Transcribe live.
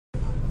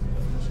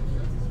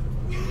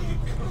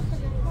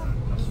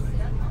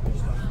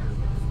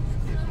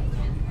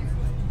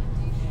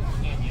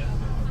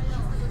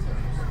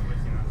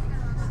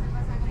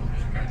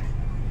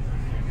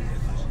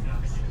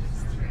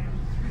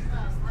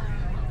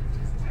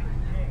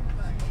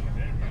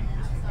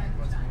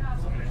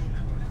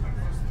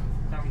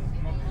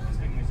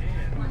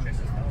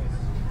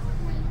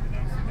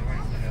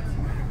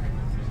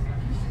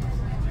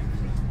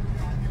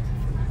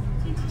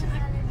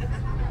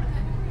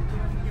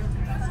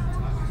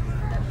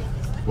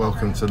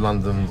Welcome to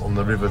London on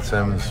the River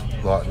Thames,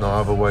 like no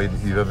other way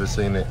that you've ever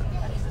seen it.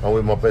 I'm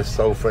with my best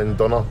soul friend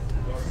Donna.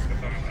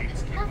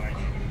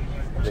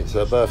 It's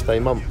her birthday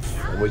month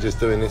and we're just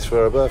doing this for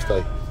her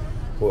birthday.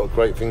 What a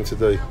great thing to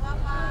do.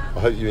 I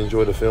hope you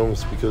enjoy the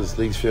films because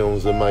these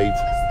films are made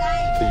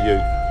for you.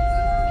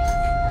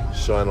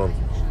 Shine on.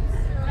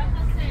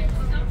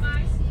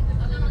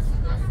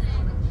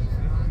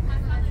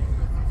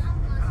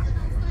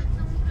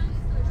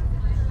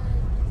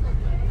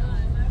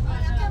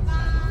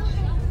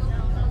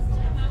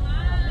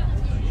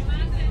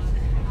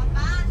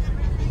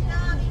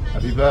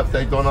 Happy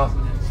birthday, Donna.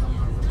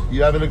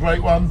 You having a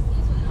great one?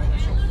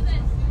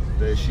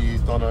 There she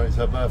is, Donna. It's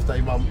her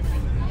birthday month.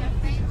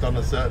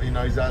 Donna certainly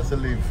knows how to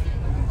live.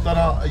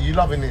 Donna, are you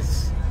loving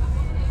this?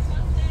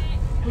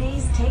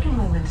 Please take a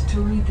moment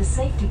to read the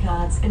safety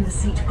cards in the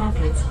seat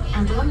pockets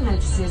and on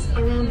notices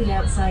around the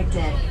outside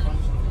deck.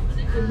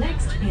 The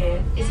next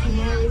pier is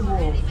Canary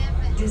Wharf.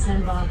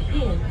 Disembark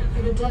here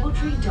for the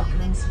Doubletree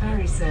Docklands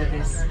ferry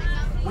service.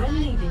 When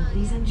leaving,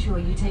 please ensure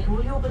you take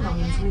all your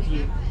belongings with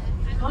you.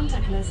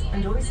 Contactless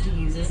and Oyster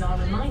users are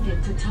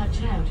reminded to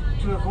touch out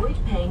to avoid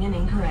paying an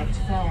incorrect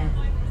fare.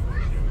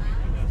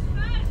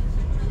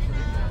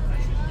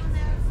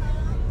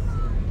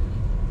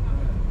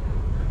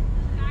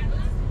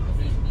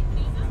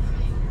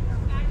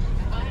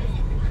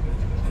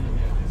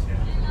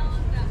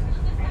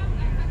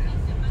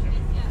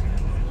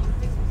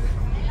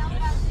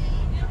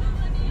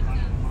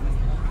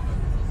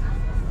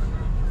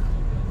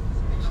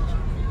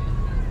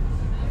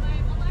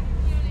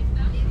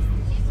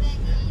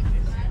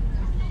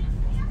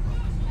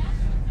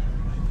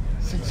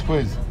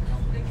 £6.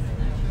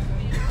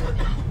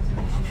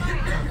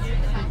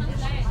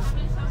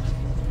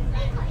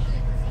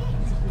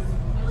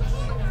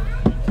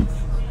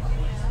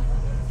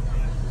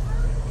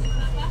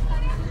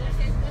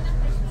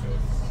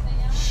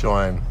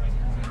 Shine.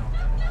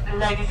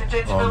 Ladies and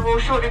gentlemen, we'll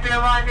shortly be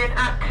arriving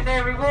at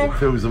Canary Wharf. It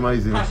feels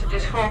amazing.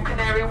 Passengers from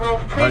Canary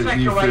Wharf, I please hope make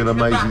you your way feel to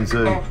the amazing back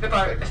too. of the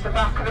boat. It's the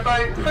back of the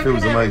boat. It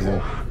feels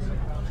amazing.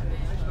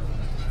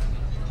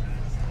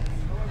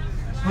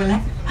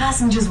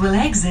 Passengers will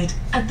exit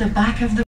at the back of the